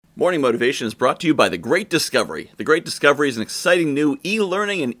Morning Motivation is brought to you by The Great Discovery. The Great Discovery is an exciting new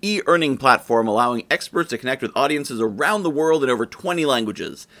e-learning and e-earning platform allowing experts to connect with audiences around the world in over 20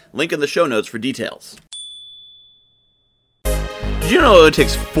 languages. Link in the show notes for details. Did you know it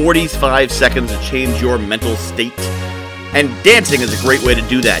takes 45 seconds to change your mental state? And dancing is a great way to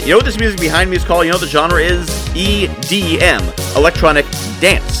do that. You know what this music behind me is called? You know what the genre is? EDM, electronic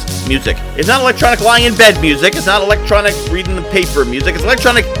dance music. It's not electronic lying in bed music. It's not electronic reading the paper music. It's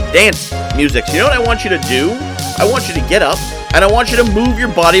electronic dance music. So you know what I want you to do? I want you to get up, and I want you to move your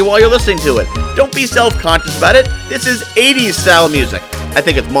body while you're listening to it. Don't be self-conscious about it. This is 80s style music. I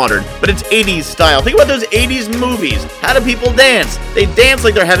think it's modern, but it's 80s style. Think about those 80s movies. How do people dance? They dance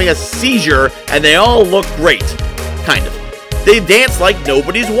like they're having a seizure, and they all look great. Kind of. They dance like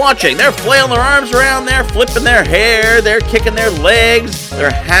nobody's watching. They're flailing their arms around, they're flipping their hair, they're kicking their legs, they're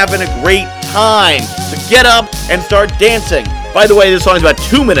having a great time. So get up and start dancing. By the way, this song is about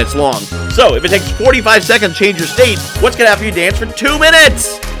 2 minutes long. So if it takes 45 seconds to change your state, what's going to happen if you dance for 2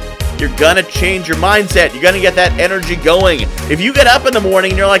 minutes? You're going to change your mindset. You're going to get that energy going. If you get up in the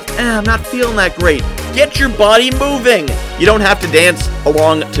morning and you're like, I'm not feeling that great, get your body moving. You don't have to dance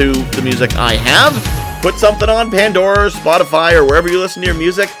along to the music I have. Put something on Pandora or Spotify or wherever you listen to your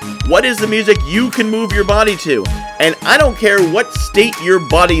music. What is the music you can move your body to? And I don't care what state your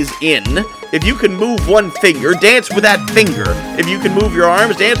body's in. If you can move one finger, dance with that finger. If you can move your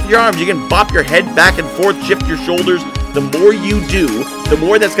arms, dance with your arms. You can bop your head back and forth, shift your shoulders. The more you do, the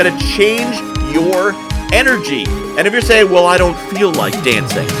more that's going to change your energy. And if you're saying, well, I don't feel like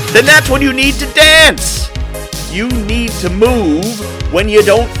dancing, then that's when you need to dance. You need to move when you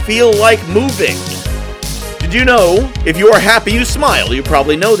don't feel like moving. Did you know if you are happy, you smile? You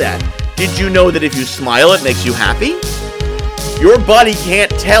probably know that. Did you know that if you smile, it makes you happy? Your body can't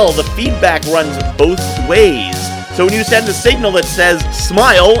tell. The feedback runs both ways. So when you send a signal that says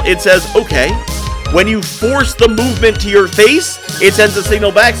smile, it says okay. When you force the movement to your face, it sends a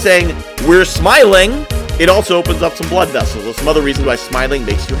signal back saying we're smiling. It also opens up some blood vessels. There's some other reasons why smiling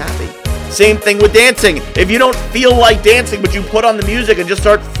makes you happy. Same thing with dancing. If you don't feel like dancing, but you put on the music and just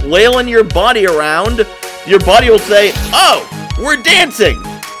start flailing your body around, your body will say, oh, we're dancing.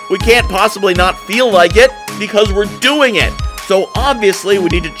 We can't possibly not feel like it because we're doing it. So obviously we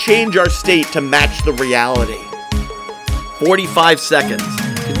need to change our state to match the reality. 45 seconds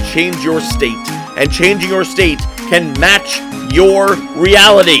can change your state, and changing your state can match your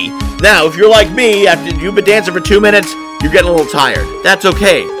reality. Now, if you're like me, after you've been dancing for 2 minutes, you're getting a little tired. That's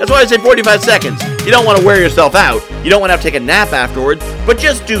okay. That's why I say 45 seconds. You don't want to wear yourself out. You don't want to have to take a nap afterwards, but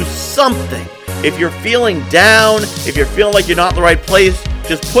just do something. If you're feeling down, if you're feeling like you're not in the right place,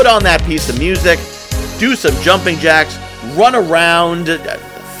 just put on that piece of music, do some jumping jacks, run around,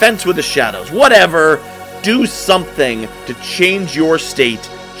 fence with the shadows, whatever. Do something to change your state,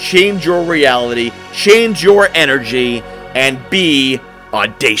 change your reality, change your energy, and be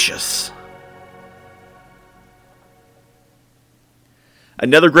audacious.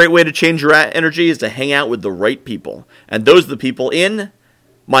 Another great way to change your energy is to hang out with the right people. And those are the people in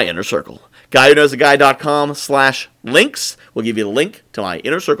my inner circle. GuyWhoKnowsAGuy.com/links will give you the link to my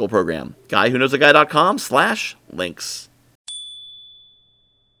Inner Circle program. GuyWhoKnowsAGuy.com/links.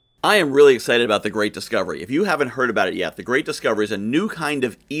 I am really excited about The Great Discovery. If you haven't heard about it yet, The Great Discovery is a new kind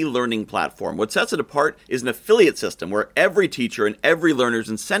of e-learning platform. What sets it apart is an affiliate system where every teacher and every learner is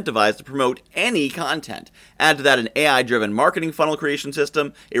incentivized to promote any content. Add to that an AI-driven marketing funnel creation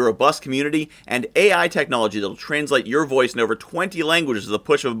system, a robust community, and AI technology that will translate your voice in over 20 languages with the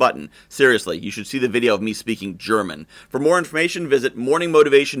push of a button. Seriously, you should see the video of me speaking German. For more information, visit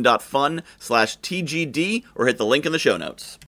morningmotivation.fun/TGD or hit the link in the show notes.